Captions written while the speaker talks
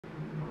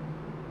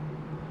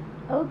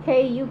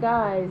Okay, you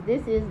guys,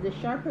 this is the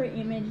Sharper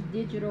Image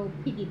Digital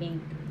Piggy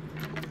Bank.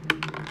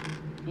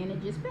 And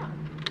it just fell.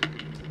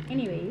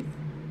 Anyways,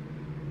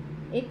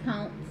 it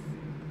counts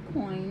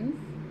coins.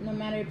 No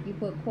matter if you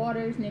put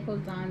quarters, nickels,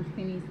 dimes,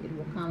 pennies, it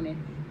will count it.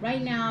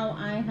 Right now,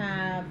 I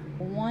have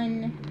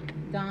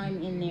 1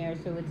 dime in there,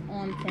 so it's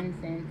on 10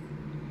 cents.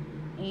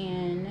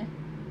 And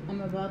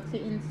I'm about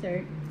to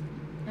insert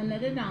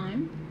another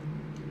dime.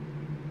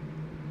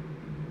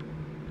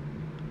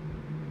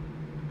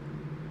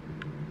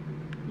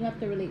 You have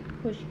to really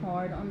push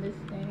hard on this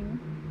thing.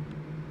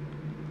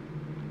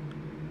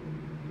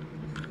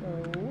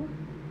 So,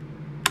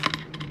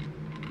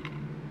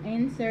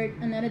 insert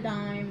another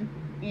dime,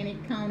 and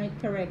it counted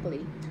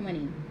correctly,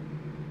 20.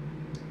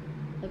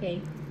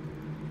 Okay,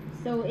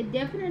 so it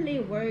definitely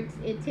works.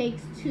 It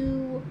takes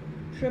 2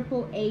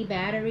 AAA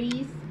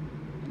batteries.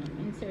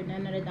 Insert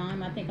another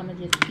dime. I think I'm gonna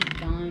just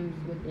keep dimes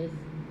with this.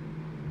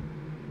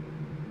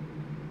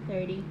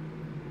 30.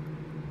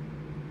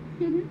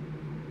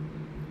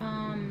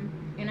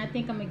 And I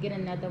think I'm gonna get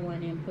another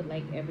one and put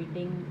like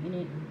everything in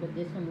it, but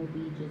this one will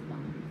be just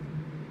dimes.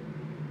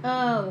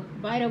 Oh,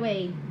 by the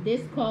way,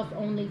 this costs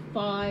only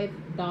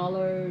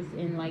 $5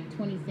 and like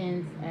 20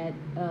 cents at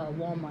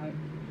Walmart.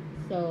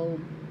 So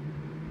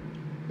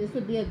this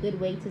would be a good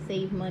way to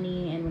save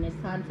money, and when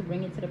it's time to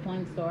bring it to the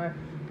coin store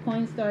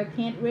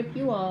can't rip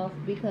you off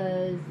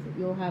because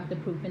you'll have the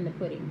proof in the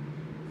pudding.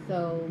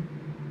 So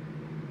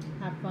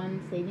have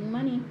fun saving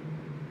money.